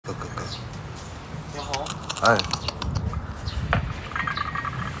哎，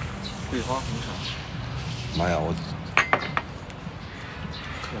桂花红茶。妈呀，我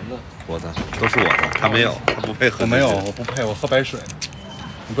客人的，我的都是我的，他没有，他不配喝。我没有，我不配，我喝白水。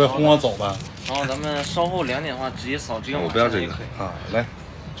你不会轰我走吧？然后咱们稍后2点的话，直接扫这个码。我不要这个。好嘞，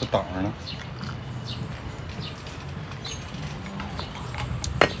这等着呢。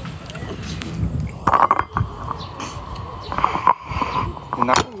你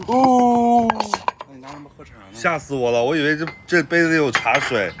拿哦，那你拿什么喝茶呢？吓死我了，我以为这杯子里有茶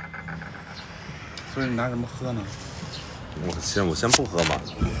水。所以你拿什么喝呢？我先不喝嘛。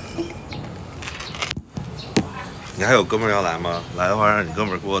你还有哥们儿要来吗？来的话，让你哥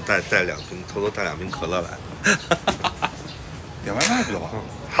们儿给我带2瓶，偷偷带2瓶可乐来。点外卖不就完了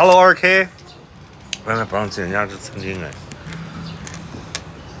？Hello RK， 外卖不让进人家这餐厅哎。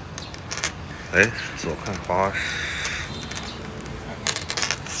哎，左看花花。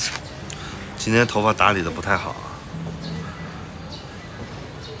今天头发打理的不太好啊。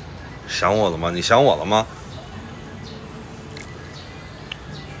想我了吗？你想我了吗？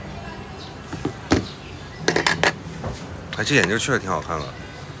哎，这眼镜确实挺好看的。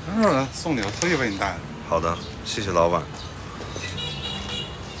嗯，送你，我特意为你带的。好的，谢谢老板。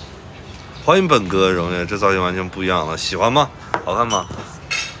欢迎本哥，荣誉，这造型完全不一样了，喜欢吗？好看吗？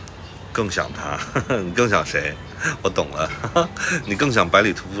更想他，你更想谁？我懂了，你更想百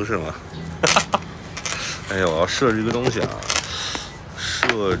里屠夫是吗？哎呀，我要设置一个东西啊，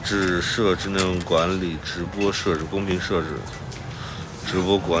设置内容管理，直播设置，公屏设置，直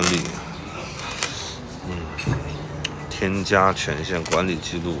播管理，添加权限，管理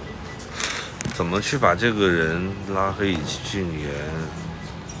记录，怎么去把这个人拉黑以及禁言？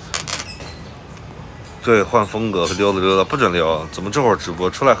对，换风格和溜达，不准溜。怎么这会儿直播？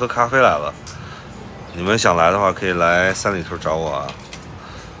出来喝咖啡来了。你们想来的话，可以来3里屯找我啊。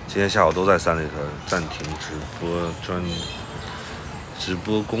今天下午都在3里屯。暂停直播直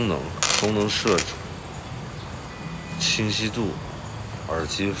播功能设置，清晰度，耳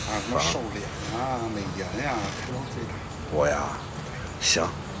机什么瘦脸啊、美颜呀，开到最大。我呀，行，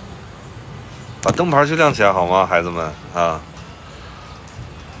把灯牌去亮起来好吗，孩子们啊？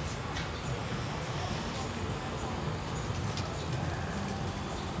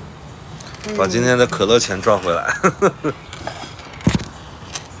把今天的可乐钱赚回来。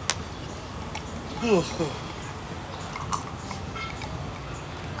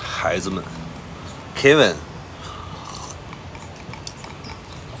孩子们 ，Kevin，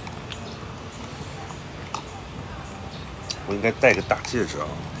 我应该戴个大戒指啊。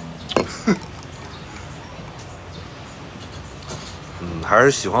还是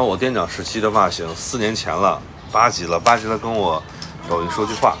喜欢我店长时期的发型，4年前了，8级了跟我抖音说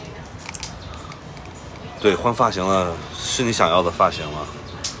句话。对，换发型了，是你想要的发型了。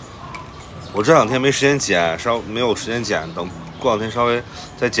我这2天没时间剪，没有时间剪，等过2天稍微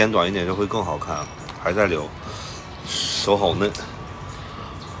再剪短一点就会更好看。还在留，手好嫩。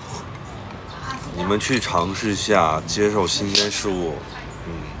你们去尝试一下，接受新鲜事物。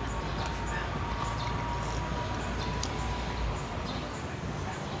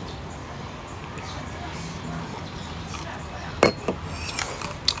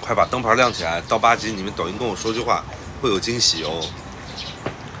快把灯牌亮起来！到8级，你们抖音跟我说句话，会有惊喜哦。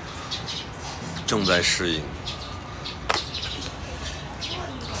正在适应，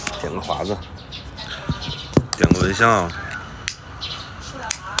点个华子，点个蚊香。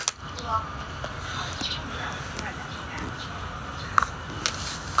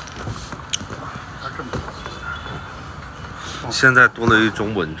现在多了一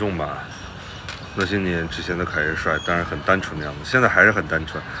种稳重吧。那些年之前的凯爷帅，当然很单纯的样子，现在还是很单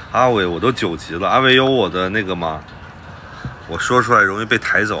纯。阿伟，我都9级了，阿伟有我的那个吗？我说出来容易被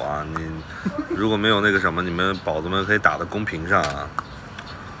抬走啊！你如果没有那个什么，你们宝子们可以打到公屏上啊。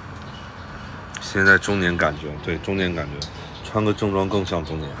现在中年感觉，对，中年感觉，穿个正装更像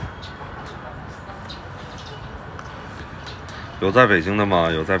中年。有在北京的吗？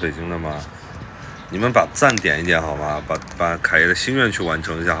有在北京的吗？你们把赞点一点好吗？把凯爷的心愿去完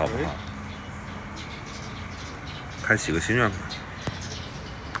成一下好不好？开启个心愿吧。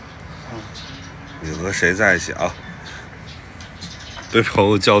你和谁在一起啊？被朋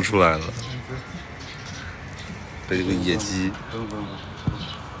友叫出来了，被一个野鸡。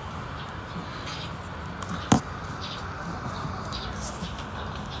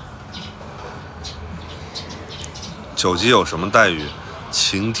9级有什么待遇？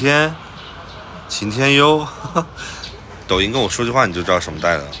晴天优。抖音跟我说句话你就知道什么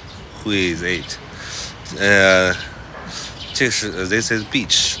待遇了。Who is it？这是This is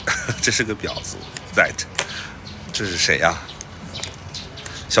beach， 这是个婊子。That， 这是谁呀？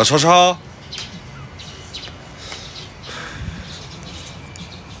小超超，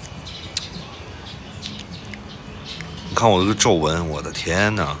看我这个皱纹，我的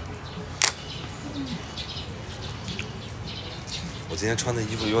天哪！我今天穿的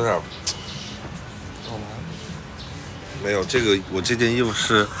衣服有点……没有这个，我这件衣服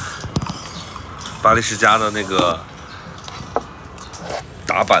是巴黎世家的那个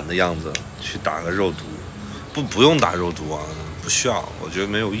打版的样子，去打个肉毒，不用打肉毒啊，不需要，我觉得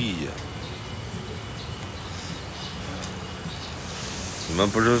没有意义。你们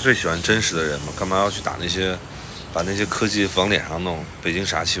不是最喜欢真实的人吗？干嘛要去打那些，把那些科技往脸上弄？北京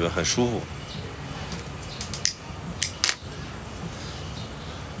啥气温，很舒服。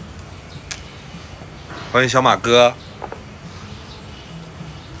欢迎小马哥。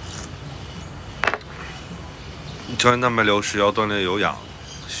胶原蛋白流失要锻炼有氧。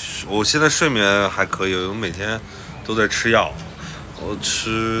我现在睡眠还可以，我每天都在吃药，我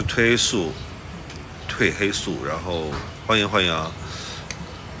吃褪黑素，然后欢迎啊，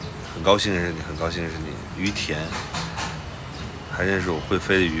很高兴认识你，很高兴认识你，于田，还认识我会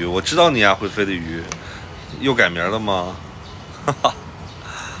飞的鱼，我知道你啊，会飞的鱼，又改名了吗？哈哈，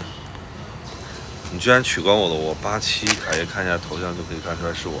你居然取关我了，我87，卡爷看一下头像就可以看出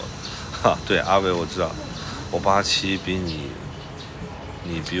来是我的，哈，对，阿伟我知道。我87比你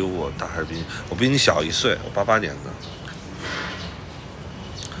比我大还是比你？我比你小1岁，我88年的。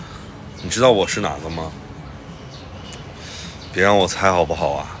你知道我是哪个吗？别让我猜好不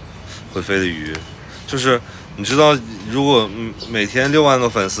好啊？会飞的鱼，就是你知道，如果每天6万个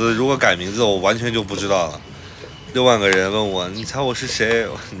粉丝，如果改名字，我完全就不知道了。6万个人问我，你猜我是谁？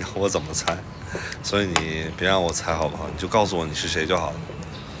我怎么猜？所以你别让我猜好不好？你就告诉我你是谁就好了。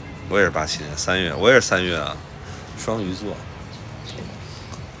我也是87年3月，我也是3月啊，双鱼座。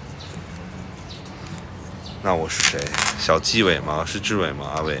那我是谁？小纪委吗？是志伟吗？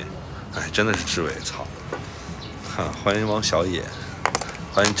阿伟，哎，真的是志伟，操！欢迎王小野，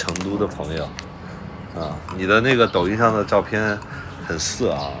欢迎成都的朋友啊！你的那个抖音上的照片很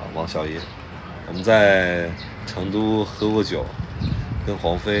色啊，王小野。我们在成都喝过酒，跟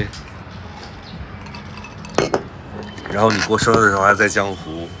黄飞。然后你过生日的时候还在江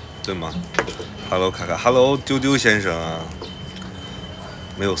湖，对吗 ？Hello 卡卡 ，Hello 丢丢先生啊，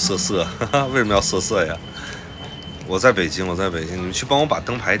没有色，哈哈，为什么要色呀？我在北京，你们去帮我把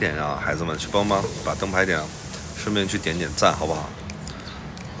灯牌点上，孩子们去帮忙把灯牌点上，顺便去点赞，好不好？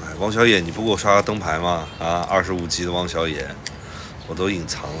哎，王小野，你不给我刷个灯牌吗？啊，25级的王小野，我都隐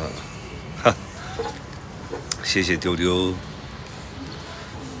藏了，哈，谢谢丢丢。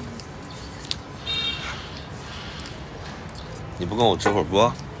你不跟我直会儿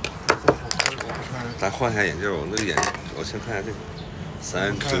播？咱换一下眼镜，我那个眼镜，我先看一下这个。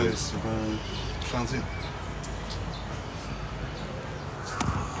3、2。喜欢上镜。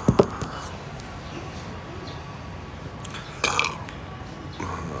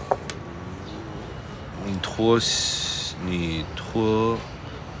你脱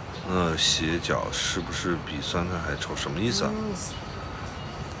鞋脚是不是比酸菜还臭？什么意思啊？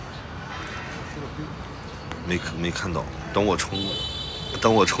没看懂，等我充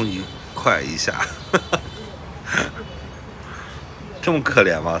1块一下，这么可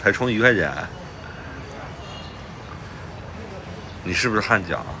怜吗？才充1块钱？你是不是汗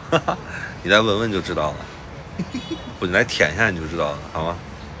脚？你来闻闻就知道了，不，你来舔一下你就知道了，好吗？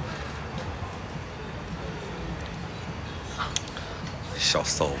小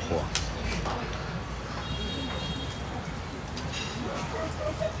骚货。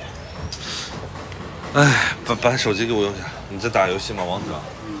哎，把手机给我用一下。你在打游戏吗，王者？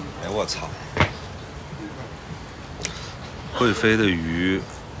哎，我操！会飞的鱼，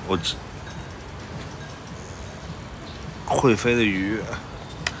会飞的鱼，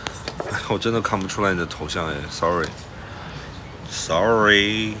我真的看不出来你的头像哎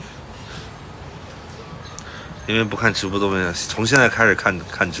 ，sorry。因为不看直播都没有，从现在开始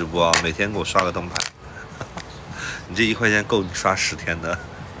看直播啊，每天给我刷个灯牌。你这1块钱够你刷10天的。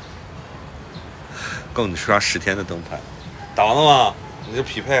够你刷10天的灯牌，打完了吗？你是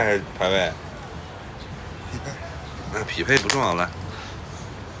匹配还是排位？匹配。那匹配不重要，来。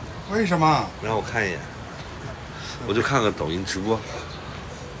为什么？让我看一眼，我就看个抖音直播，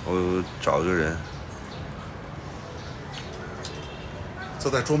我找一个人。就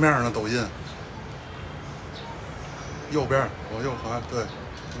在桌面上的抖音，右边往右滑，对，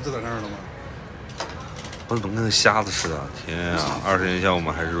不就在那儿了吗？我怎么跟个瞎子似的？天啊！20年前我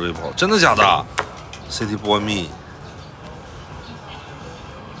们还是 rapper， 真的假的？City Boy Me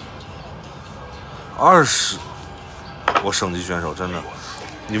 20，我省级选手，真的。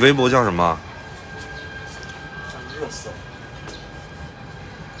你微博叫什么？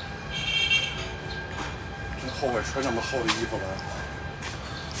这后边穿那么厚的衣服来，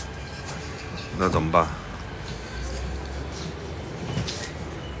那怎么办？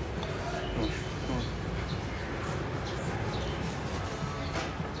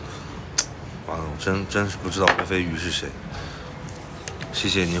完了，我真是不知道飞飞鱼是谁。谢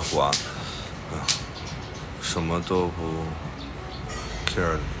谢你虎啊，什么都不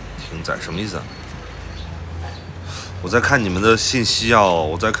care 停载什么意思啊？我在看你们的信息啊，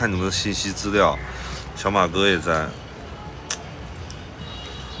我在看你们的信息资料。小马哥也在。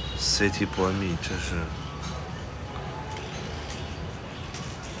City Boy Me 这是。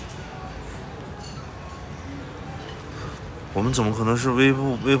我们怎么可能是微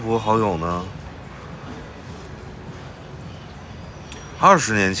博好友呢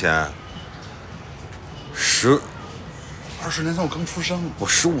？20年前，20年前我刚出生，我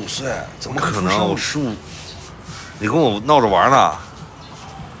15岁，怎么可能？我15，你跟我闹着玩呢？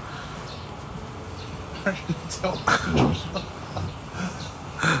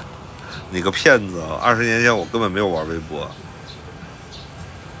你个骗子！20年前我根本没有玩微博。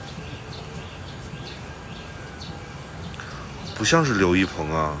不像是刘一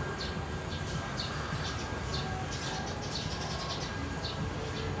鹏啊，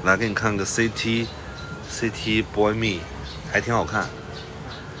来给你看个 CT Boy Me， 还挺好看。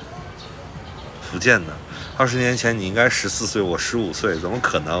福建的，20年前你应该14岁，我15岁，怎么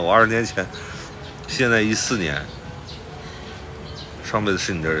可能？我20年前，现在14年，上辈子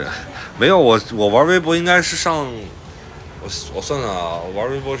是你的人，没有我玩微博应该是上，我算算啊，我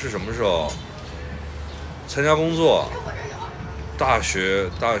玩微博是什么时候？参加工作。大学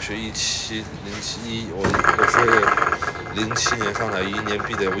1707，我是07年上台，11年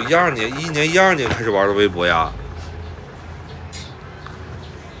毕业，我12年开始玩的微博呀。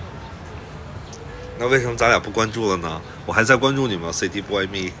那为什么咱俩不关注了呢？我还在关注你们 ，CT Boy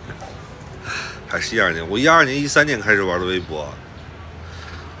Me， 还是12年？我12年、13年开始玩的微博，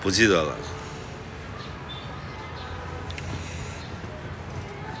不记得了。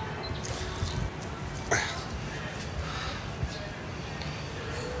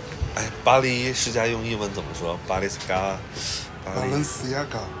巴黎世家用英文怎么说？巴黎世家，巴伦西亚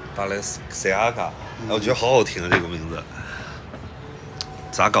嘎，我觉得好好听啊，这个名字。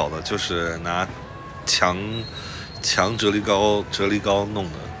咋搞的？就是拿强啫喱膏弄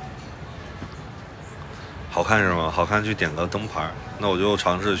的，好看是吗？好看去点个灯牌，那我就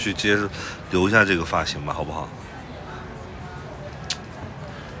尝试去留一下这个发型吧，好不好？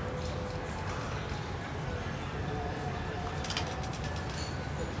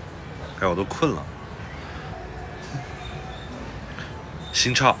哎，我都困了。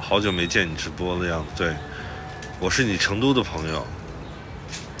新超，好久没见你直播的样子。对，我是你成都的朋友。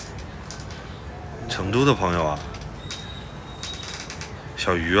成都的朋友啊？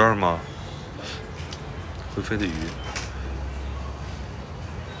小鱼儿吗？会飞的鱼。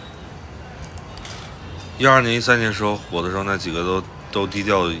12年、13年的时候火的时候，那几个都低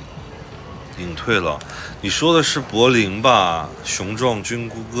调隐退了。你说的是柏林吧？雄壮军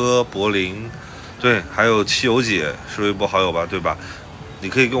哥柏林，对，还有汽油姐是微博好友吧？对吧？你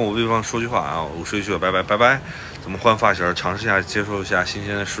可以跟我微博上说句话啊，我睡去了，拜拜拜拜。怎么换发型？尝试一下，接受一下新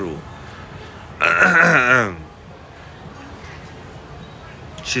鲜的事物。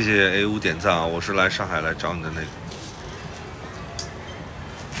谢谢 A5点赞啊！我是来上海来找你的那个。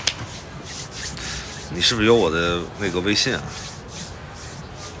你是不是有我的那个微信啊？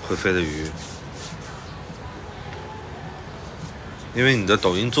会飞的鱼。因为你的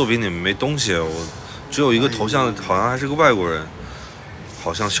抖音作品里面没东西，我只有一个头像，好像还是个外国人，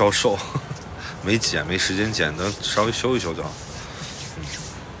好像销售，没剪，没时间剪，等稍微修一修就好。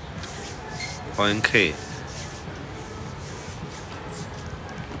欢迎 Kaye。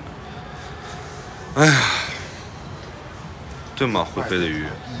哎呀，对吗？会飞的鱼。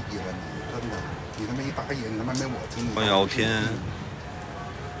你他妈一打野，你他妈没我精。欢迎敖天，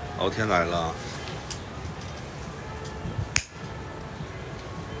敖天来了。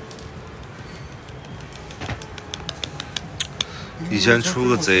以前出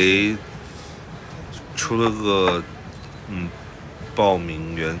个贼，出了个报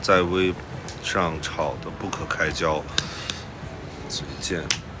名员在微上吵得不可开交，嘴贱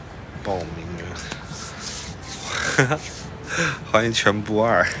报名员，欢迎全部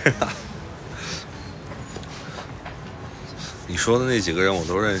2。你说的那几个人我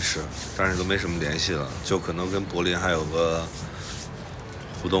都认识，但是都没什么联系了，就可能跟柏林还有个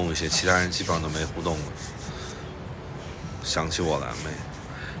互动一些，其他人基本上都没互动了。想起我来没？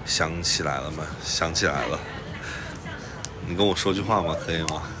想起来了吗？想起来了。你跟我说句话吗？可以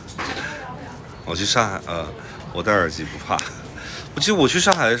吗？我去上海，我戴耳机不怕。我记得我去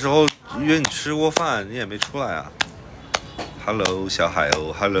上海的时候约你吃过饭，你也没出来啊。Hello 小海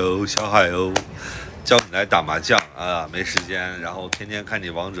鸥 ，Hello 小海鸥，叫你来打麻将啊，没时间，然后天天看你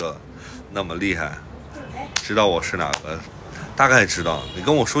王者那么厉害，知道我是哪个大概知道。你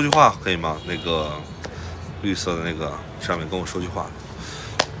跟我说句话可以吗？那个绿色的那个上面跟我说句话。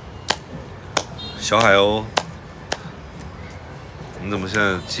小海鸥，你怎么现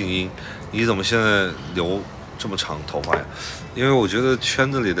在静音？你怎么现在留这么长头发呀？因为我觉得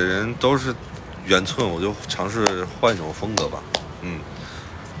圈子里的人都是圆寸，我就尝试换一种风格吧。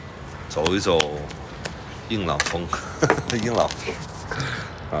走一走硬朗风，硬朗风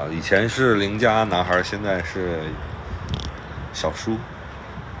啊！以前是邻家男孩，现在是小叔。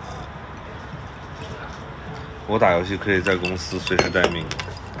我打游戏可以在公司随时待命。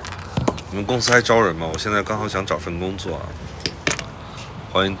你们公司还招人吗？我现在刚好想找份工作。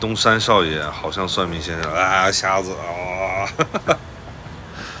欢迎东山少爷，好像算命先生啊，瞎子啊！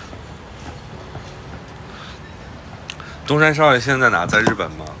东山少爷现在在哪？在日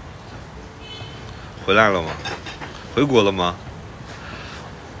本吗？回来了吗？回国了吗？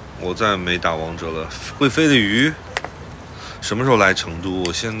我再没打王者了。会飞的鱼什么时候来成都？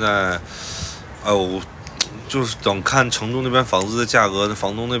我现在，我就是等看成都那边房子的价格，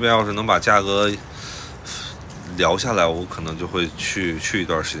房东那边要是能把价格聊下来，我可能就会去一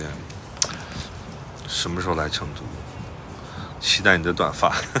段时间。什么时候来成都？期待你的短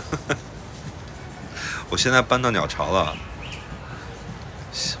发。我现在搬到鸟巢了。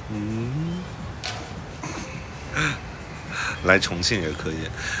来重庆也可以。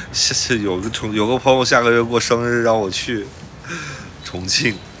有个朋友下个月过生日，让我去重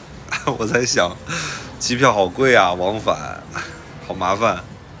庆。我在想，机票好贵啊，往返好麻烦。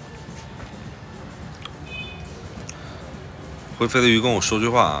会飞的鱼跟我说句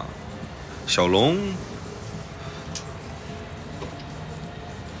话，小龙。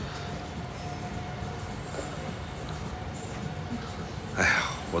哎呀，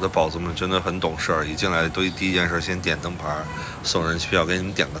我的宝子们真的很懂事儿，一进来都第一件事先点灯牌，送人气票，给你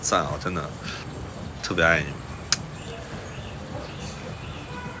们点个赞啊！真的特别爱你们。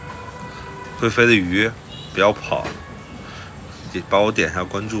会飞的鱼，不要跑，把我点下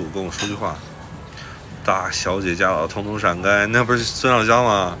关注，跟我说句话。大小姐家老通通闪开，那不是孙小香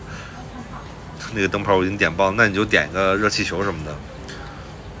吗？那个灯牌我已经点爆了，那你就点一个热气球什么的。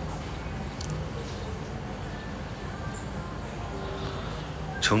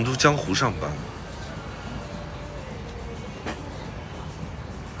成都江湖上班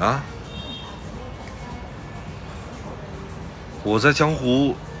啊？我在江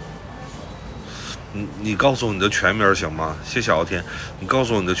湖。你告诉我你的全名行吗？谢谢小天，你告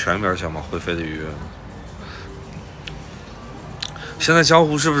诉我你的全名行吗？会飞的鱼。现在江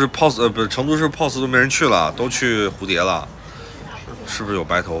湖是不是 POS 不是成都是 POS 都没人去了，都去蝴蝶了，是不是有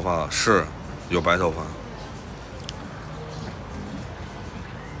白头发？是，有白头发。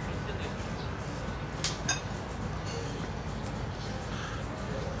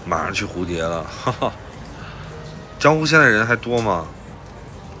马上去蝴蝶了，哈哈。江湖现在人还多吗？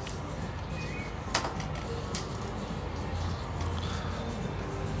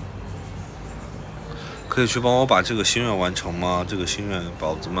可以去帮我把这个心愿完成吗？这个心愿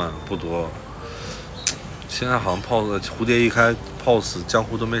宝子们不多。现在好像 POS 蝴蝶一开 POS 江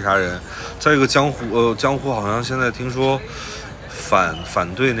湖都没啥人。再一个江湖好像现在听说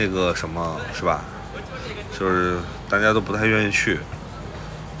反对那个什么是吧？就是大家都不太愿意去，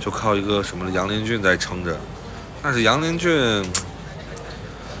就靠一个什么杨连俊在撑着。但是杨连俊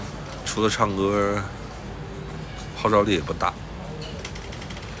除了唱歌，号召力也不大。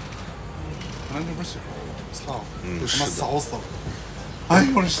可能就不喜欢我，操！就他妈是的。骚死了！哎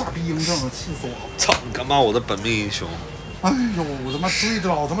呦，这傻逼嬴政，气死我了！操你干嘛？我的本命英雄！哎呦，我他妈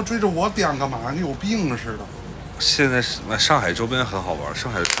老他妈追着我点干嘛？你有病似的！现在是上海周边很好玩，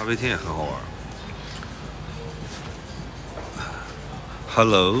上海的咖啡厅也很好玩。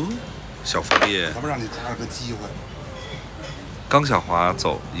Hello， 小枫叶。咱们让你抓了个机会。刚想滑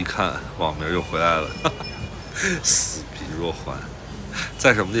走，一看网名又回来了，死逼若环，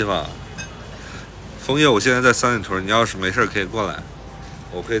在什么地方？枫叶，我现在在三里屯，你要是没事可以过来，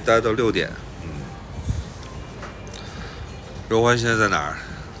我可以待到6点。若环现在在哪儿？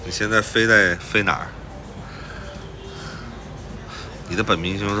你现在飞哪儿？你的本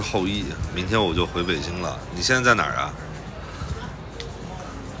命英雄是后羿，明天我就回北京了。你现在在哪儿啊？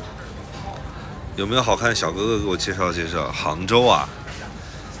有没有好看的小哥哥给我介绍介绍？杭州啊？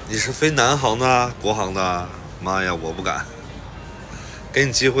你是飞南航的啊？国航的啊？妈呀，我不敢。给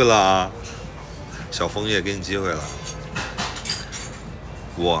你机会了啊！小枫叶，给你机会了。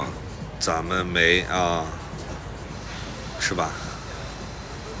咱们没啊，是吧？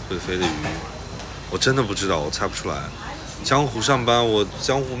会飞的鱼，我真的不知道，我猜不出来。江湖上班，我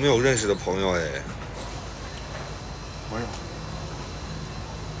江湖没有认识的朋友哎。我有。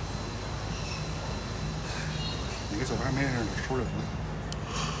哪个酒吧没认识的？熟人了。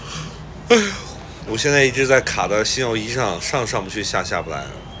我现在一直在卡在心有一上不去，下不来。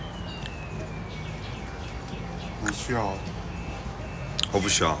你需要？我不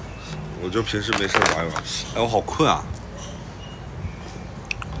需要，我就平时没事玩一玩。哎，我好困啊！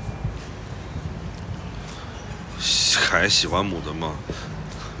凯喜欢母的吗？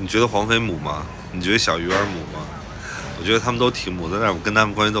你觉得黄飞母吗？你觉得小鱼儿母吗？我觉得他们都挺母的，但是我跟他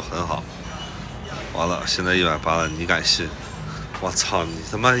们关系都很好。完了，现在180了，你敢信？我操，你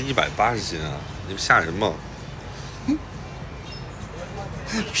他妈180斤啊！你们吓人吗？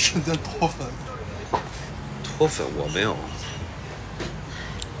瞬间脱粉。脱粉我没有。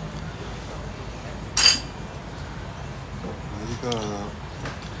一个。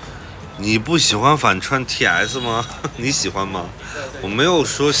你不喜欢反串 TS 吗？你喜欢吗？我没有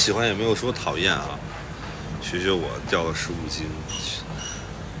说喜欢，也没有说讨厌啊。学学我，掉了15斤。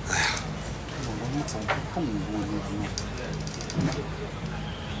哎呀，我怎么走不动了？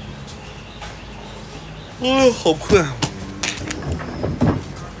好困啊！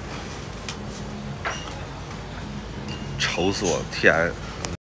愁死我 ！TS。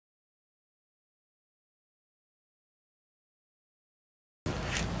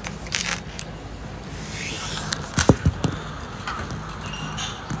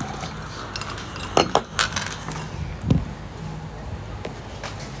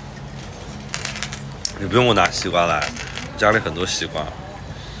你不用给我拿西瓜来，家里很多西瓜。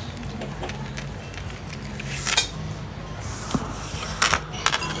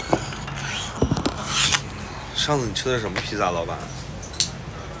上次你吃的什么披萨，老板？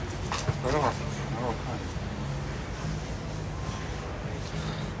等会儿看一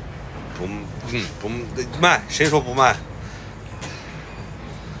下。不卖，谁说不卖？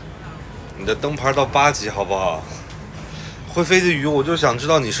你的灯牌到8级好不好？会飞的鱼，我就想知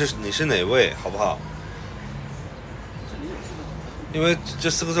道你是哪位，好不好？因为这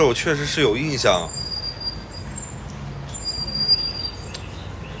4个字我确实是有印象。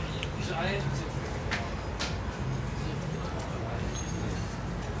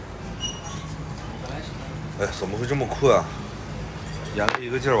哎，怎么会这么困啊？沿着一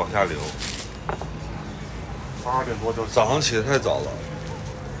个劲儿往下流。8点多就早上起得太早了。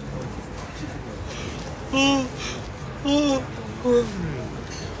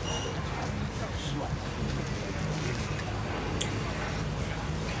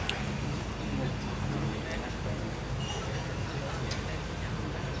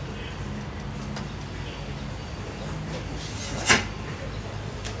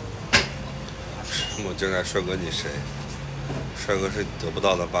我正在帅哥，你谁？帅哥是得不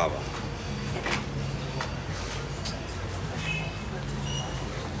到的爸爸。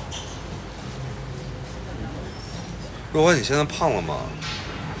若欢，你现在胖了吗？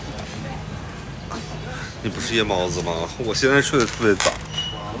你不是夜猫子吗？我现在睡得特别早。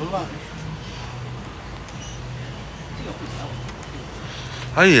完了。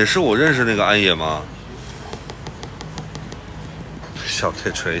他也是我认识那个安野吗？小铁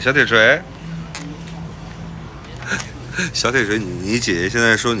锤，小铁锤，小铁锤，你姐姐现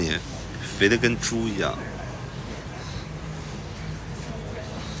在说你肥得跟猪一样。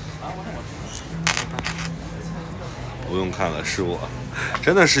不用看了，是我，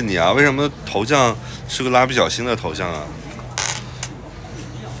真的是你啊！为什么头像是个蜡笔小新的头像啊？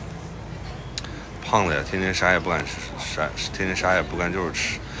胖了呀，天天啥也不敢吃，天天啥也不干就是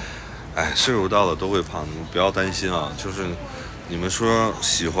吃。哎，岁数到了都会胖，你们不要担心啊。就是你们说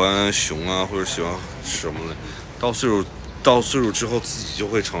喜欢熊啊，或者喜欢什么的，到岁数之后自己就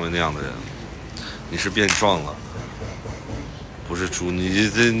会成为那样的人。你是变壮了，不是猪。你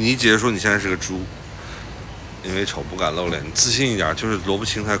姐姐说你现在是个猪。因为丑不敢露脸，你自信一点，就是萝卜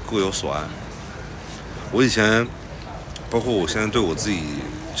青菜各有所爱。我以前，包括我现在对我自己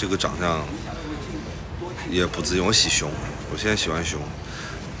这个长相也不自信。我喜熊，我现在喜欢熊。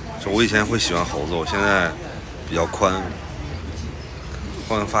就我以前会喜欢猴子，我现在比较宽，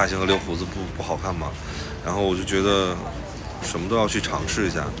换发型和留胡子不好看嘛。然后我就觉得什么都要去尝试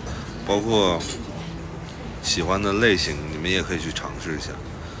一下，包括喜欢的类型，你们也可以去尝试一下。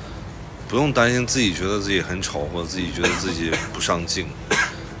不用担心自己觉得自己很丑，或者自己觉得自己不上镜。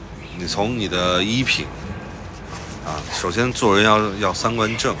你从你的衣品啊，首先做人要三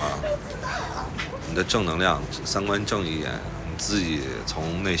观正啊，你的正能量，三观正一点，你自己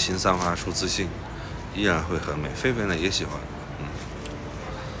从内心散发出自信，依然会很美。菲菲呢也喜欢，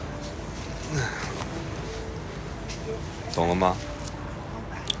懂了吗？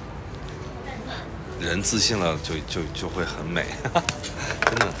人自信了就会很美，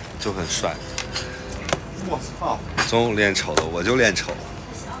真的就很帅。我操！总有练丑的，我就练丑。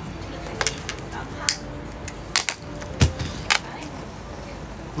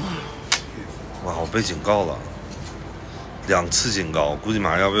哇，我被警告了，2次警告，估计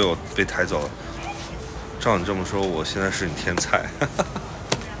马上要被抬走了。照你这么说，我现在是你天才，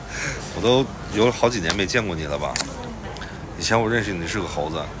我都有好几年没见过你了吧？以前我认识你是个猴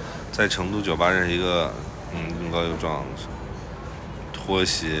子，在成都酒吧认识一个，又高又壮，拖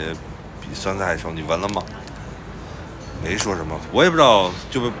鞋比酸菜还臭，你闻了吗？没说什么，我也不知道，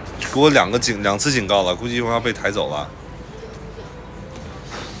就给我2次警告了，估计一会儿要被抬走了。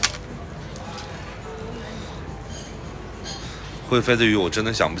会飞的鱼我真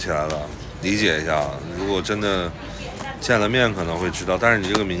的想不起来了，理解一下。如果真的见了面可能会知道，但是你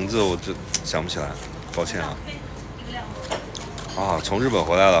这个名字我真想不起来，抱歉啊。从日本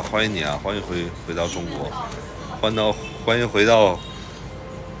回来了，欢迎你啊，欢迎回到中国，欢迎回到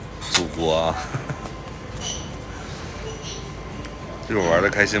祖国啊。这种玩的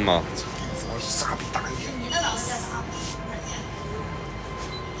开心吗？傻逼大爷！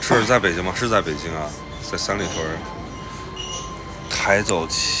是在北京吗？是在北京啊，在三里屯。抬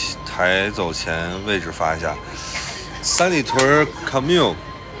走前位置发一下。三里屯 Commune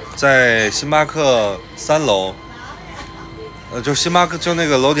在星巴克3楼。就星巴克，就那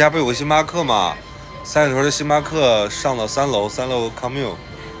个楼底下不有个星巴克吗？三里屯的星巴克上到3楼Commune。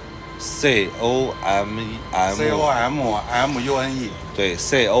COMMUNE， 对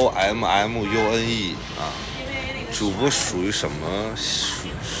COMMUNE 啊。主播属于什么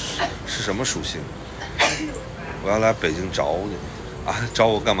是什么属性？我要来北京找你啊！找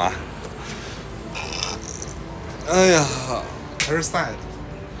我干嘛？哎呀，他是赛的，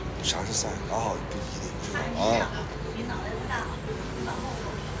啥是赛？哦，不一定知道哦。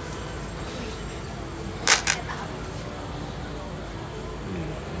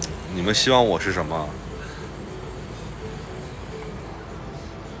你们希望我是什么？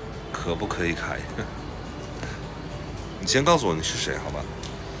可不可以开？你先告诉我你是谁，好吧？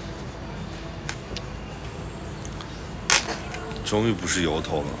终于不是由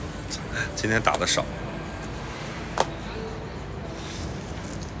头了，今天打的少。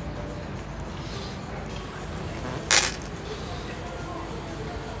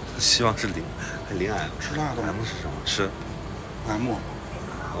希望是0 M。吃辣的吗 M 是什么？吃 M。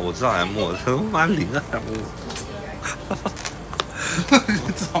我知道 M， 我他妈0 M。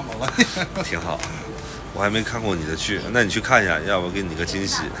你怎么了你？挺好，我还没看过你的剧，那你去看一下，要不给你个惊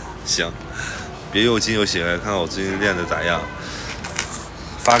喜。行，别又惊又喜，看看我最近练的咋样，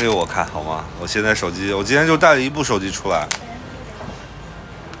发给我看好吗？我现在手机，我今天就带了1部手机出来，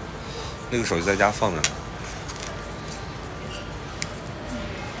那个手机在家放着呢。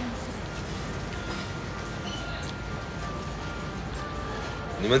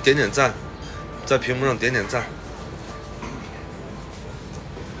你们点点赞，在屏幕上点点赞。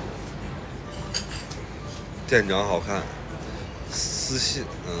店长好看，私信，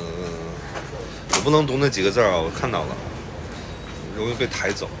我不能读那几个字啊，我看到了，容易被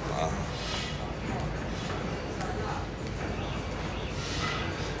抬走啊。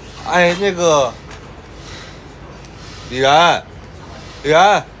哎，那个李然，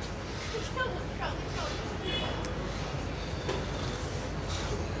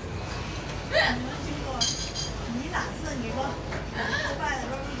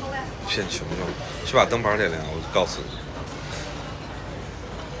骗穷的，去把灯牌点亮，我告诉你。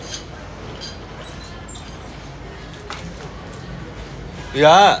李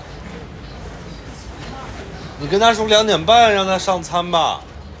然，你跟他说2点半让他上餐吧。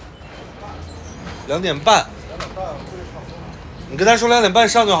2点半。你跟他说2点半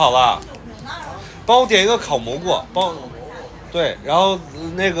上就好了。帮我点一个烤蘑菇，对，然后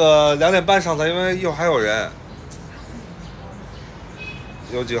那个2点半上餐，因为一会儿还有人。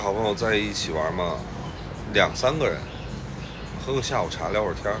有几个好朋友在一起玩嘛，2、3个人，喝个下午茶，聊会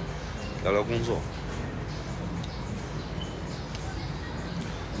儿天，聊聊工作。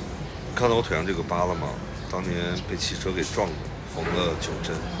看到我腿上这个疤了吗？当年被汽车给撞过，缝了9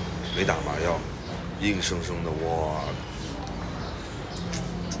针，没打麻药，硬生生的，哇，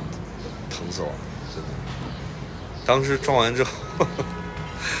疼死我了，真的。当时撞完之后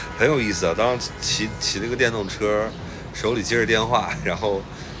很有意思啊，当时骑了个电动车，手里接着电话，然后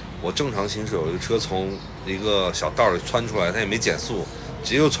我正常行驶，有一个车从一个小道里窜出来，他也没减速，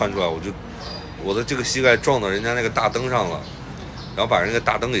直接就窜出来，我的这个膝盖撞到人家那个大灯上了，然后把人那个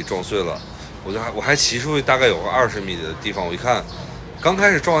大灯给撞碎了。我还骑出去大概有个20米的地方，我一看，刚开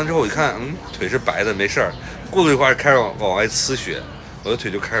始撞完之后，我一看，腿是白的，没事儿。过了一会儿开始往外呲血，我的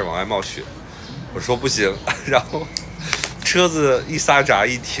腿就开始往外冒血。我说不行，然后车子一撒闸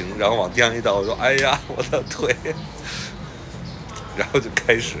一停，然后往地上一倒，我说哎呀，我的腿，然后就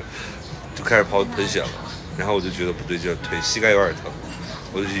开始喷血了，然后我就觉得不对劲，腿膝盖有点疼，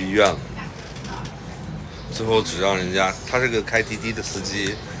我就去医院了。最后只让人家，他是个开滴滴的司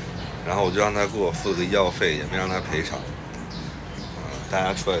机，然后我就让他给我付了个医药费，也没让他赔偿。大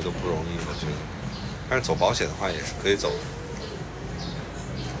家出来都不容易，我觉得。但是走保险的话也是可以走的。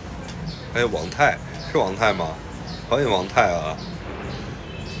还有王太，是王太吗？欢迎王太啊！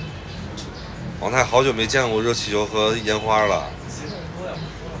王太好久没见过热气球和烟花了。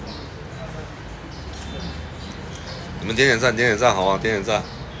你们点点赞，点点赞好吗？点点赞。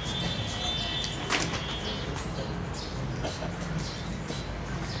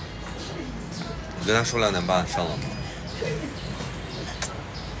你跟他说2点半上了吗？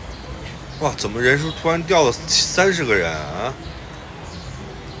哇，怎么人数突然掉了30个人啊？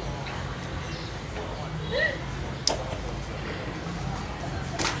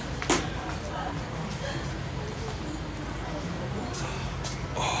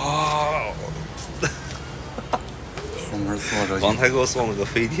哦，后面坐着王太给我送了个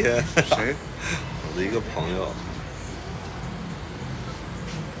飞天。谁？我的一个朋友。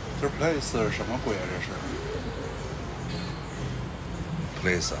这 place 是什么鬼啊？这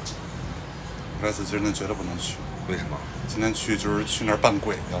是 place 啊 ？place 今天绝对不能去。为什么？今天去就是去那儿扮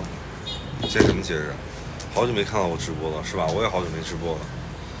鬼去了。今天什么节日啊？好久没看到我直播了，是吧？我也好久没直播了。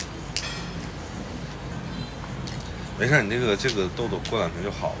没事，你这个痘痘过2天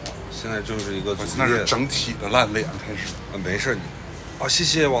就好了。现在就是一个我现在是整体的烂脸开始。没事，你啊，谢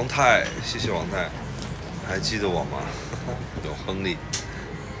谢王太，谢谢王太，还记得我吗？有亨利，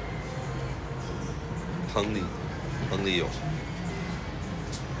亨利有。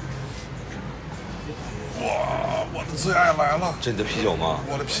哇，我的最爱来了！这你的啤酒吗？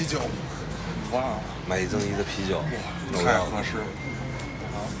我的啤酒，哇，买1赠1的啤酒，哇，太合适了。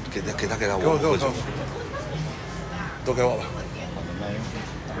给他，给我，都给我吧。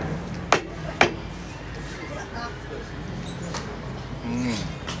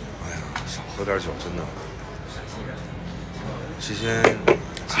哎呀，少喝点酒，真的。之前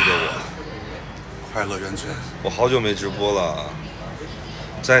记得我，快乐源泉。我好久没直播了，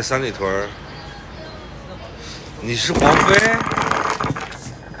在三里屯。你是黄飞？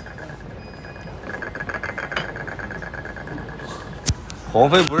黄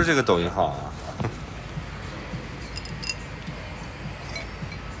飞不是这个抖音号啊。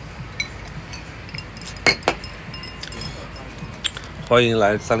欢迎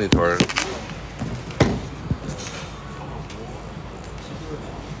来三里屯。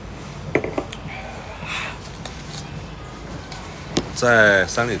在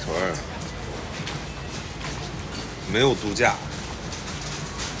三里屯没有度假。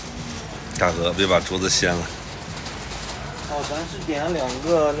大哥，别把桌子掀了。哦，咱是点了2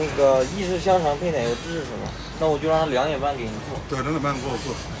个那个意式香肠配奶油芝士是吗？那我就让他2点半给你做。对，2点半给我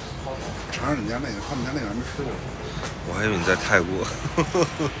做。尝尝你家那个，他们家那个还没吃过。我还以为你在泰国。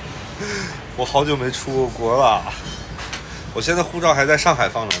我好久没出过国了。我现在护照还在上海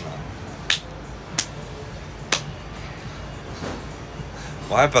放着呢。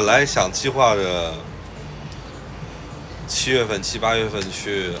我还本来想计划着7月份、7、8月份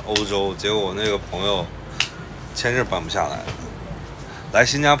去欧洲，结果我那个朋友签证办不下来，来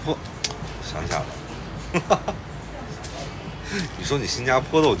新加坡，想起来了。你说你新加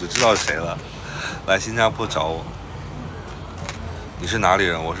坡的，我就知道是谁了。来新加坡找我。你是哪里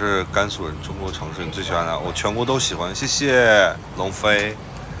人？我是甘肃人。中国城市你最喜欢哪？我全国都喜欢。谢谢龙飞。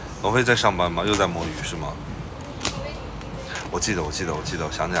龙飞在上班吗？又在摸鱼是吗？我记得，我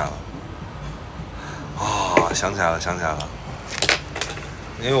想起来了。啊，想起来了。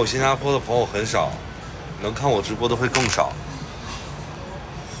因为我新加坡的朋友很少，能看我直播的会更少。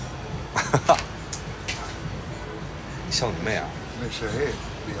你笑你妹啊！那谁，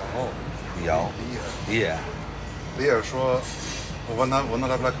李瑶，李野说，我问他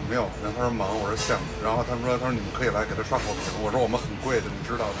来不来肯定有，然后他说忙，我说像，然后他说你们可以来给他刷好评，我说我们很贵的，你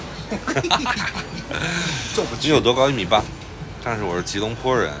知道的。就不去。你有多高？1.8米，但是我是吉隆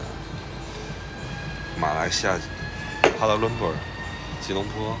坡人，马来西亚哈拉伦坡，吉隆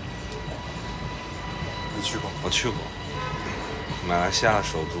坡。你去过？我去过。马来西亚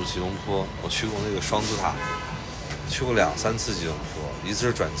首都吉隆坡，我去过那个双子塔，去过2、3次吉隆坡，一次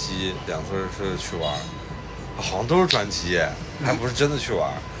是转机，2次是去玩，好像都是转机，还不是真的去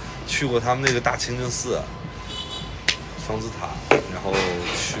玩。去过他们那个大清真寺、双子塔，然后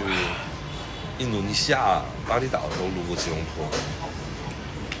去印度尼西亚巴厘岛的时候路过吉隆坡。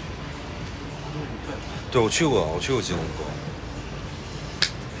对，我去过吉隆坡。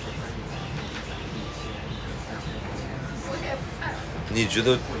你觉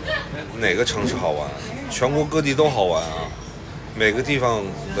得哪个城市好玩？全国各地都好玩啊，每个地方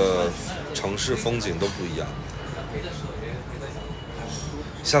的城市风景都不一样。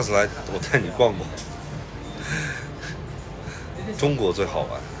下次来我带你逛逛，中国最好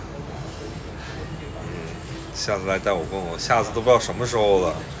玩。下次来带我逛逛，下次都不知道什么时候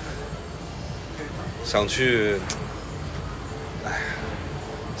了。想去，哎，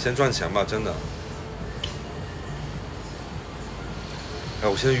先赚钱吧，真的。哎，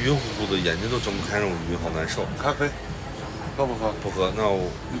我现在晕乎乎的，眼睛都睁不开，那种晕，好难受。咖啡，喝不喝？不喝，那我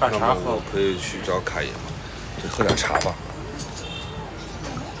你把茶喝。我可以去找卡爷嘛，对，喝点茶吧。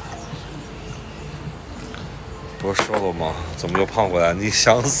不是瘦了吗？怎么又胖回来？你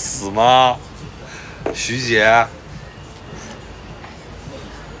想死吗，徐姐？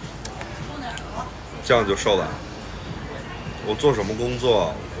这样就瘦了。我做什么工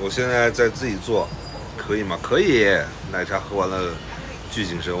作？我现在在自己做，可以吗？可以。奶茶喝完了，巨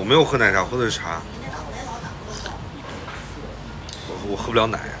精神。我没有喝奶茶，喝的是茶。我喝不了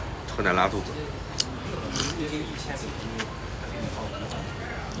奶，喝奶拉肚子。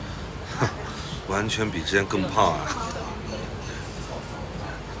完全比之前更胖啊！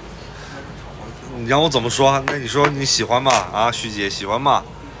你让我怎么说？那你说你喜欢吗？啊，徐姐喜欢吗？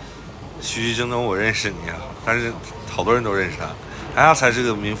徐徐峥峥，我认识你啊，但是好多人都认识他，他才是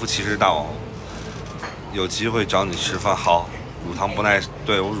个名副其实大网红。有机会找你吃饭，好，乳糖不耐，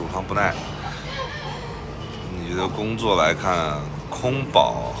对我乳糖不耐。你的工作来看，空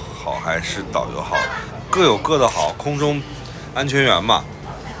保好还是导游好？各有各的好，空中安全员嘛，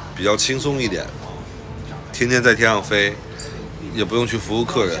比较轻松一点，天天在天上飞，也不用去服务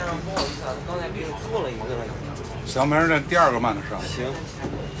客人。不好意思啊，刚才给你做了一个了。小美人这第2个慢的上。行。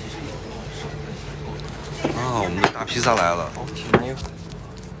啊，我们的大披萨来了。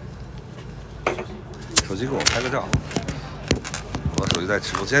手机给我拍个照。我的手机在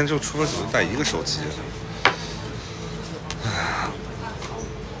直播间就出了只能带一个手机。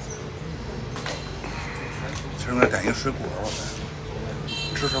其实我点一个水果，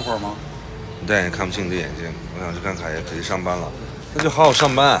吃水果吗？你戴眼看不清你的眼睛，我想去看卡爷，可惜上班了，那就好好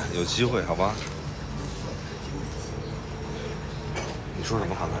上班，有机会好吧？你说什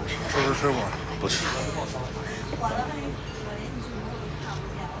么，卡南？吃水果。不吃。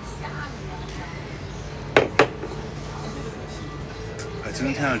哎，今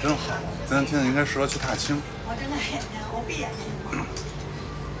天天气真好，今天天气应该适合去踏青。我睁开眼睛，我闭眼睛。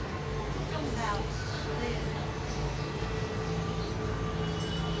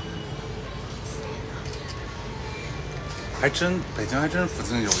还真，北京还真附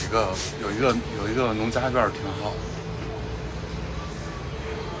近有一个农家院挺好。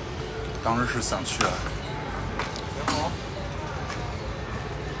当时是想去。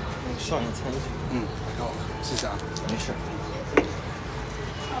上你餐具。给我，谢谢啊。没事。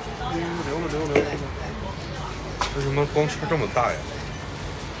留。为什么光圈这么大呀？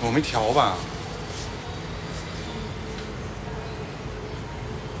我没调吧？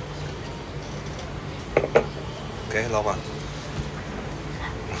给老板。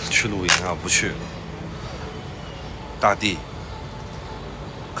去露营啊？不去。大地。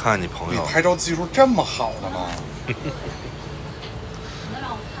看你朋友。你拍照技术这么好的吗？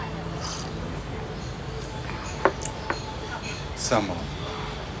羡慕了。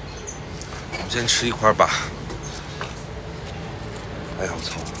我们先吃一块吧。哎呀，我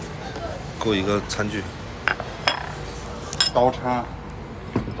操！给我一个餐具。刀叉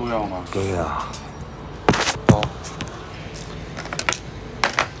都要吗？对呀。刀。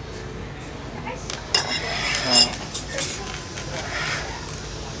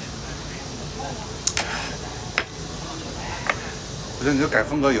我觉得你就改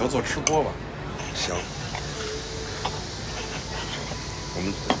风格，以后做吃播吧。行。我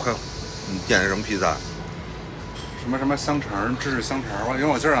们快，你点的什么披萨？什么香肠，芝士香肠。因为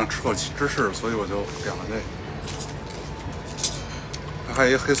我今儿想吃口芝士，所以我就点了这个。它还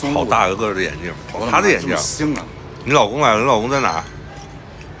有一黑松露。好大个的眼镜，他的眼镜。腥啊！你老公来了，你老公在哪？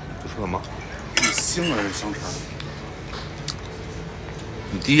不说了吗？这么腥啊，这香肠。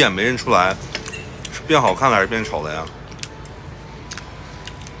你第一眼没认出来，是变好看了还是变丑了呀？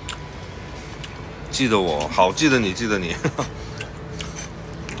记得我，好记得你，记得你。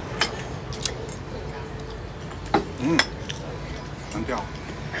难掉。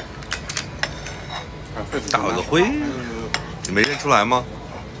打了个灰，你没认出来吗？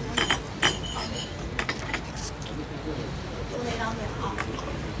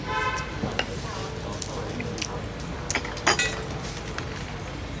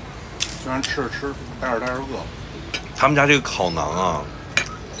虽然吃着吃，待着饿。他们家这个烤馕啊，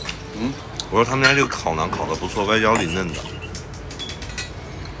我说他们家这个烤馕烤的不错，外焦里嫩的。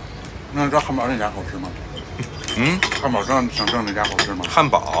那你知道汉堡那家好吃吗？汉堡想知道哪家好吃吗？汉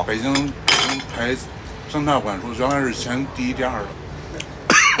堡，北京台生态馆说原来是前第1、第2的。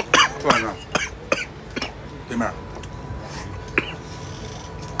坐在那儿，对面。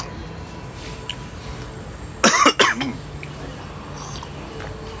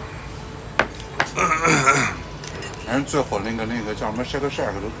人最火那个叫什么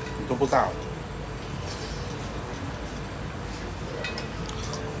CACS 都不在了。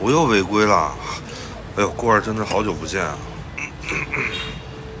我又违规了，哎呦，郭儿真的好久不见啊！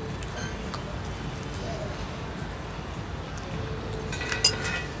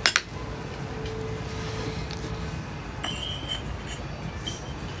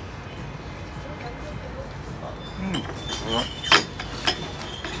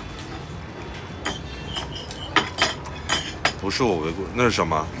不是我违规，那是什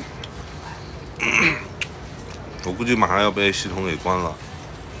么？我估计马上要被系统给关了。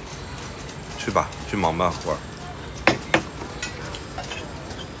去吧，去忙吧，郭儿。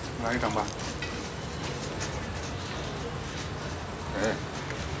来一张吧。哎。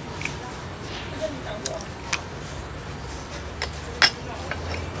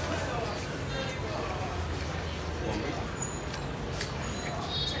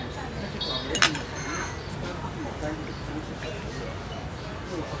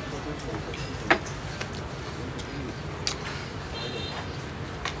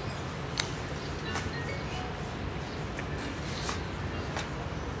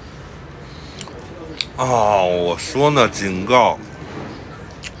哦，我说呢，警告，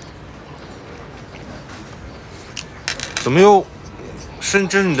怎么又？这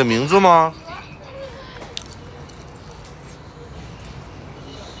是你的名字吗？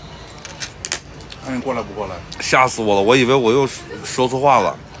那你过来不过来？吓死我了！我以为我又说错话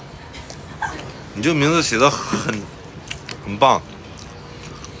了。你这个名字写的很棒。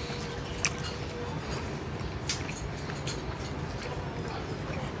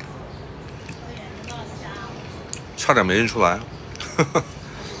差点没认出来，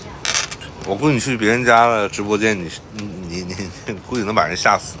我估计你去别人家的直播间，你估计能把人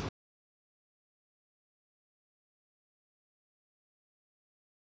吓死。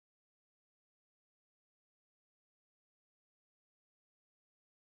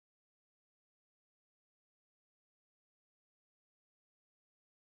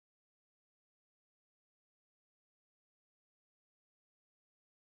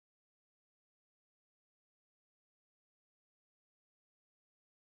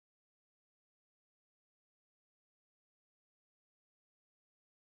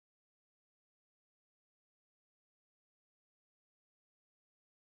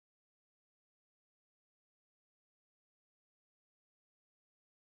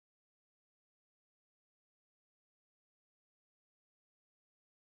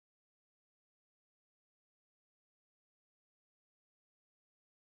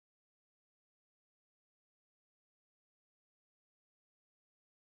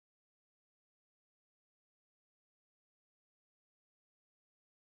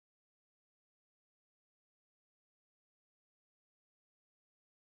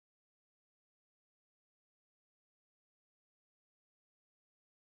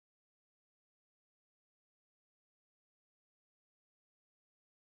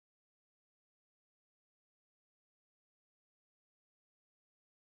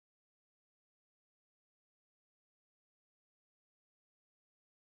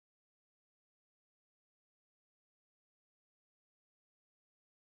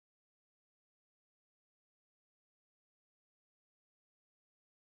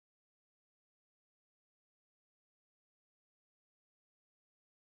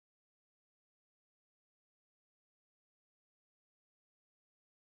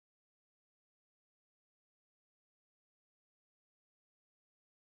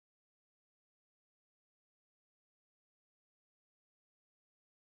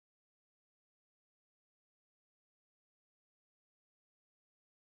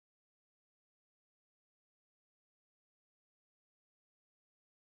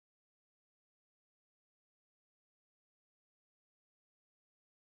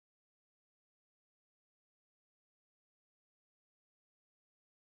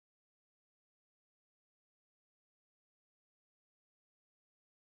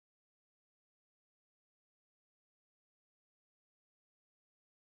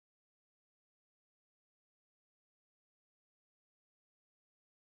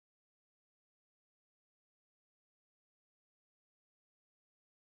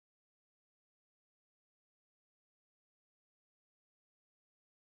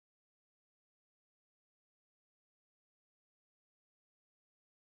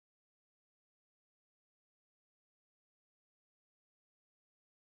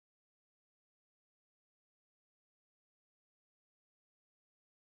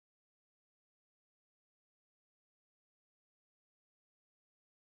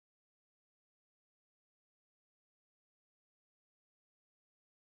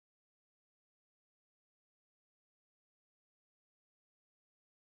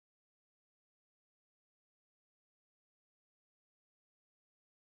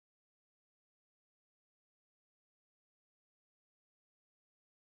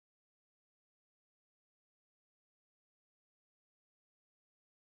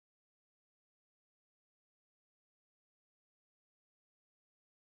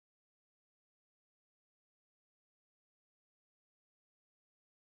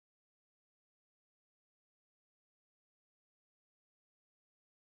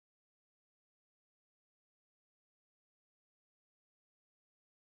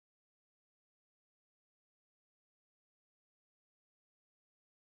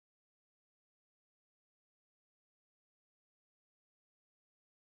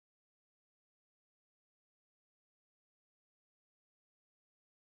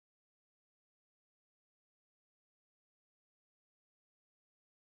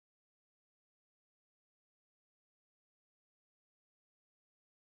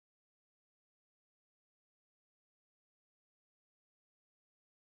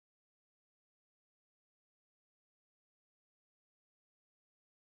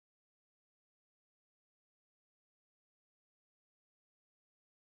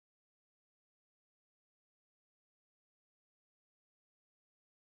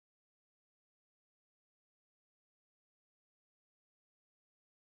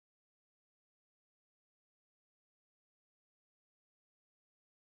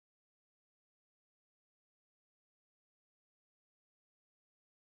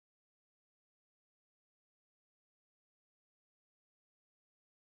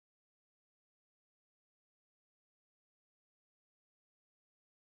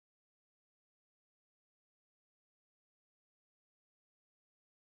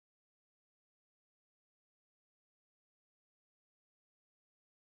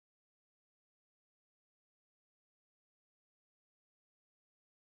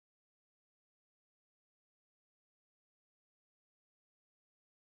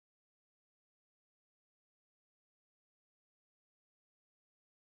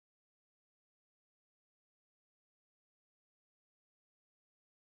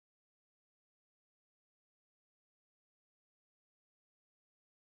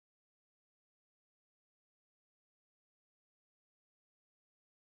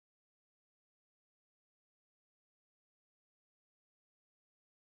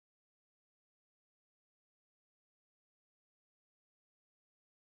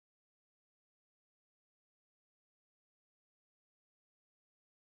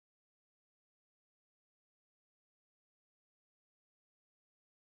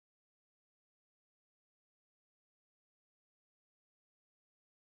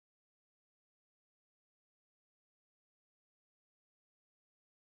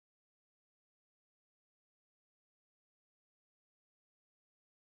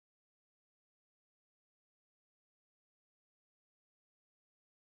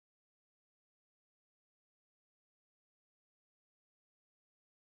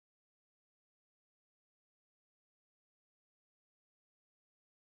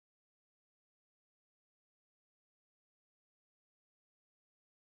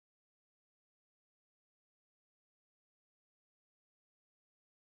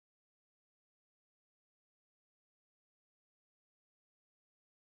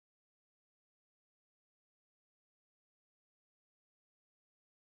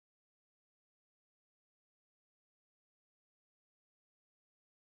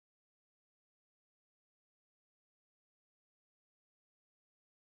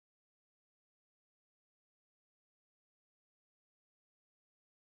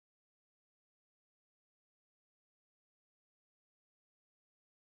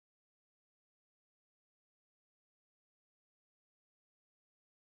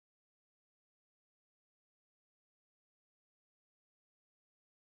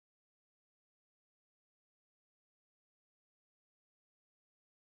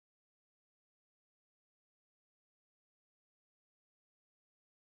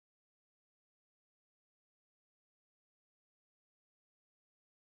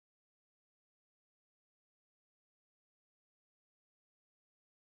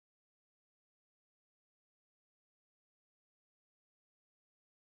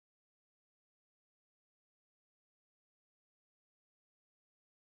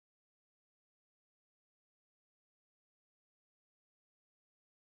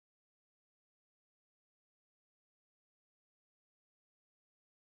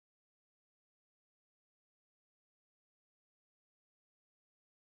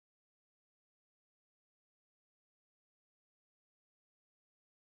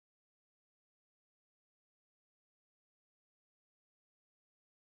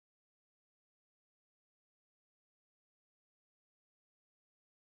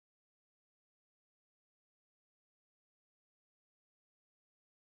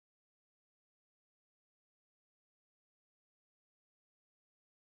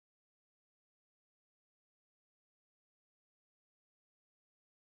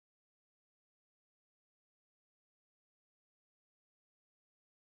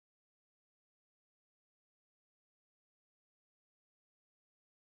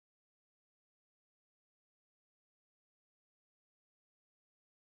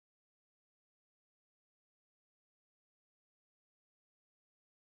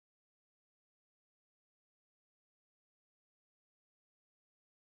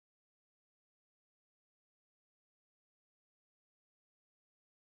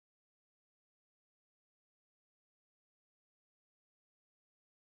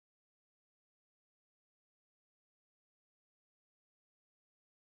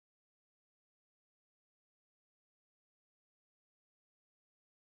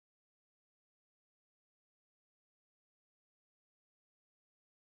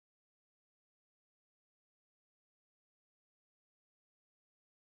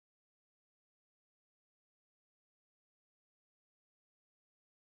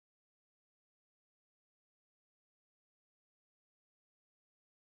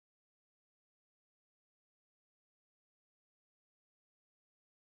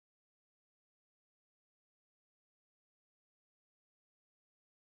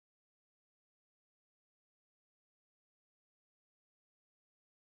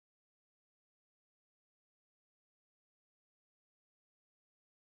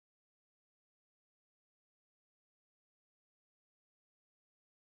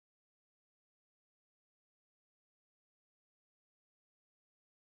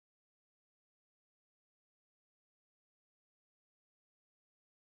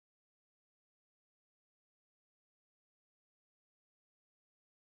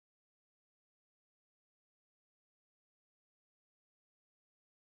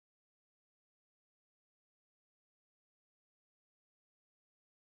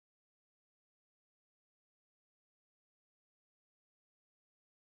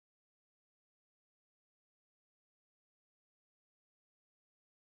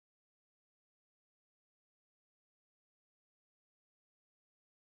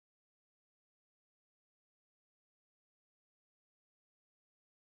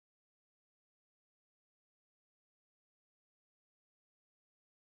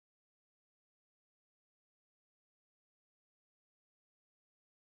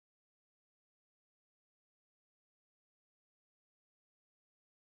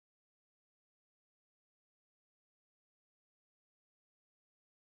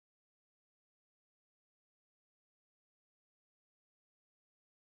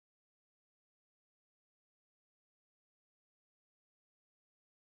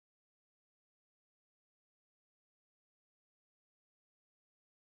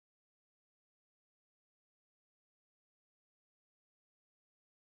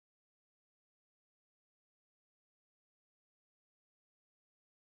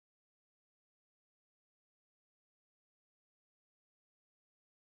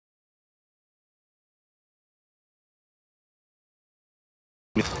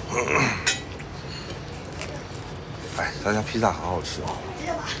哎，他家披萨好好吃哦！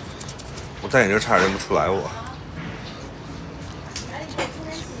我戴眼镜差点认不出来我。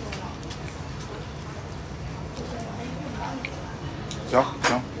行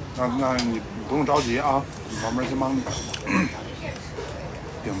行，那你不用着急啊，你慢慢先忙你。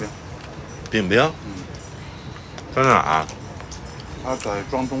饼饼，饼饼，在哪儿？他在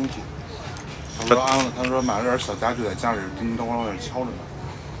装东西。他说买了点小家具在家里，叮叮当当在那敲着呢。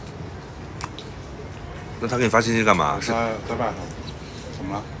那他给你发信息干嘛？是在外头，怎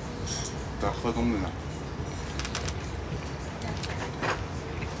么了？在喝东西呢。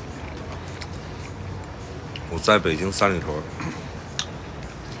我在北京三里屯。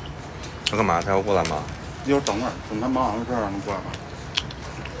他干嘛？他要过来吗？一会儿等会儿，等他忙完了事儿让他过来吧。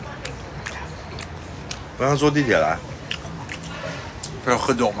我让他坐地铁来。他要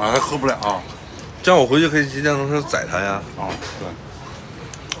喝酒吗？他喝不了。这样我回去可以骑电动车载他呀。对。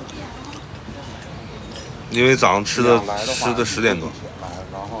因为早上吃的10点多。来，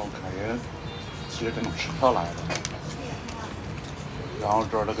然后凯爷骑着电动车来的，然后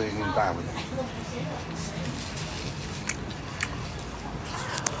这儿他可以给你带回去。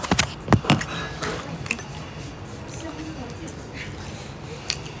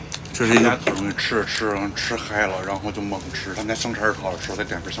这是一个特容易吃嗨了，然后就猛吃。他们家香肠特好吃，我再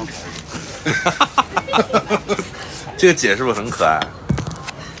点份香肠。这个姐是不是很可爱？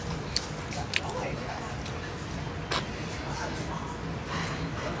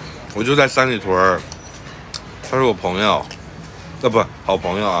我就在三里屯，他是我朋友，不好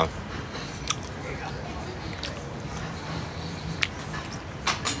朋友啊。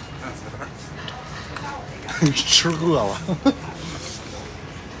吃饿了。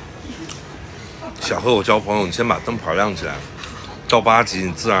想和我交朋友，你先把灯牌亮起来，到8级，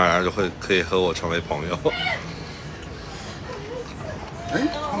你自然而然就可以和我成为朋友。哎，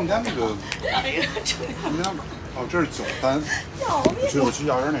他们家那个，他们家哦，这是酒单。我去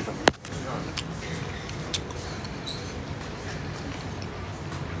要点那什么。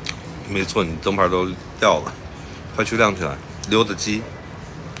没错，你灯牌都掉了，快去亮起来，溜达鸡。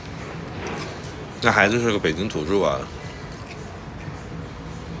那孩子是个北京土著啊。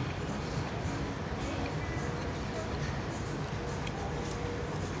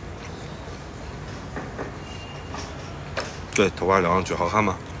对，头发聊上去好看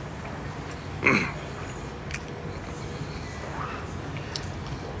吗？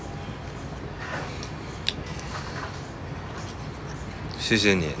谢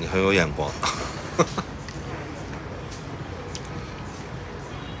谢你，你很有眼光。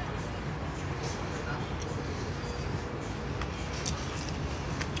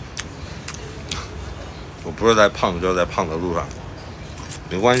我不是在胖，就是在胖的路上。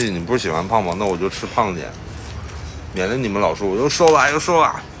没关系，你不是喜欢胖吗？那我就吃胖点。免得你们老说我又瘦了又瘦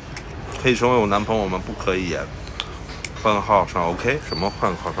了，可以成为我男朋友吗？不可以，换号上 OK， 什么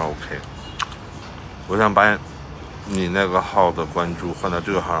换号上 OK？ 我想把你那个号的关注换到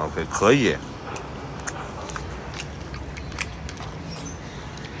这个号上 OK， 可以。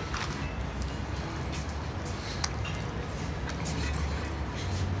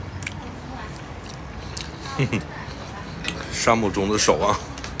哼哼，沙漠中的守望。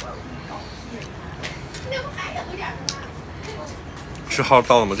是号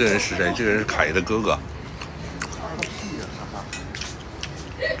到了吗？这人是谁？这个人是凯爷的哥哥。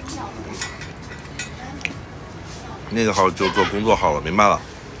那个号就做工作号了，明白了。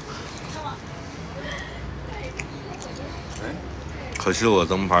可惜我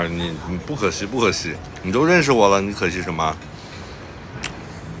灯牌，你不可惜，不可惜，你都认识我了，你可惜什么？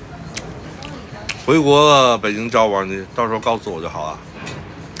回国了，北京找我，你到时候告诉我就好了，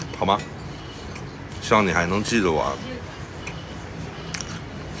好吗？希望你还能记着我。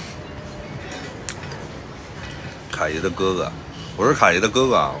凯爷的哥哥，我是凯爷的哥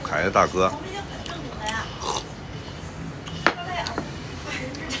哥啊，凯爷大哥。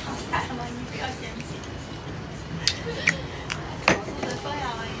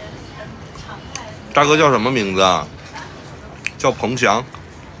大哥叫什么名字啊？叫彭翔。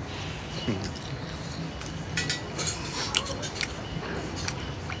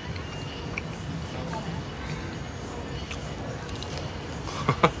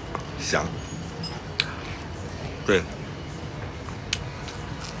翔。对。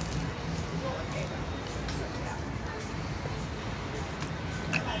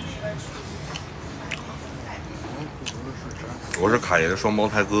我是凯爷的双胞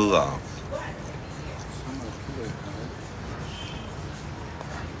胎哥哥啊。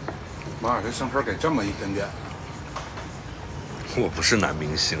妈，这香肠给这么一点点。我不是男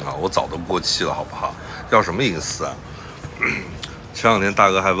明星啊，我早都过气了，好不好？要什么隐私啊？前两天大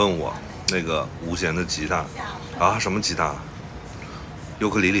哥还问我那个无弦的吉他啊，什么吉他？尤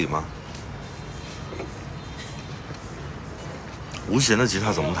克里里吗？无弦的吉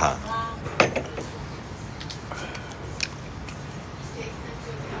他怎么弹？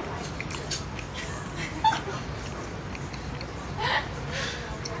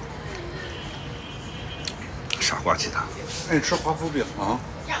傻瓜吉他。哎，吃华夫饼啊？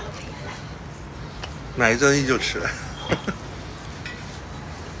买一赠一就吃。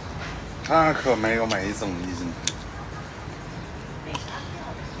他可没有买一赠一今天。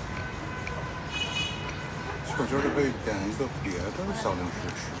我觉得可以点一个别的小零食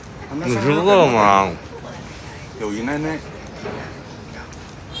吃。你是饿了吗？有一奶奶。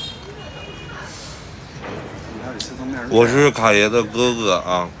我是卡爷的哥哥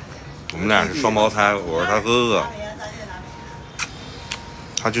啊，我们俩是双胞胎，我是他哥哥。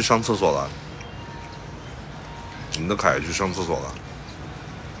他去上厕所了。你们的凯去上厕所了。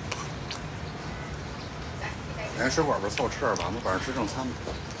连水果吧，凑吃点吧，我们晚上吃正餐吧。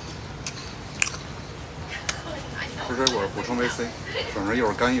吃水果补充维 C， 省着一会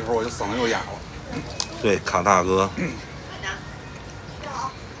儿干，一会儿我就嗓子又哑了。对，卡大哥。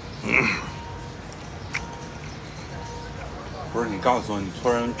不是你告诉我，你突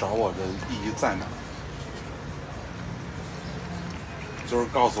然找我的意义在哪儿？就是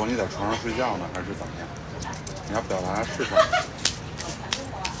告诉我你在床上睡觉呢，还是怎么样？你要表达的是什么？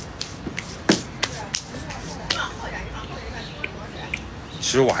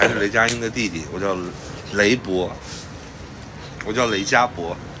其实我还是雷佳音的弟弟，我叫雷博，我叫雷佳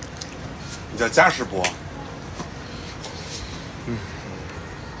博，你叫嘉世博。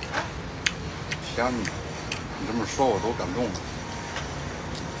天哪，你这么说我都感动了。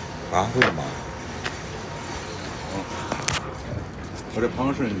啊？为什么？我这朋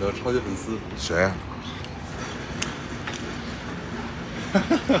友是你的超级粉丝。谁啊？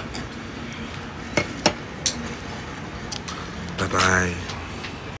拜拜。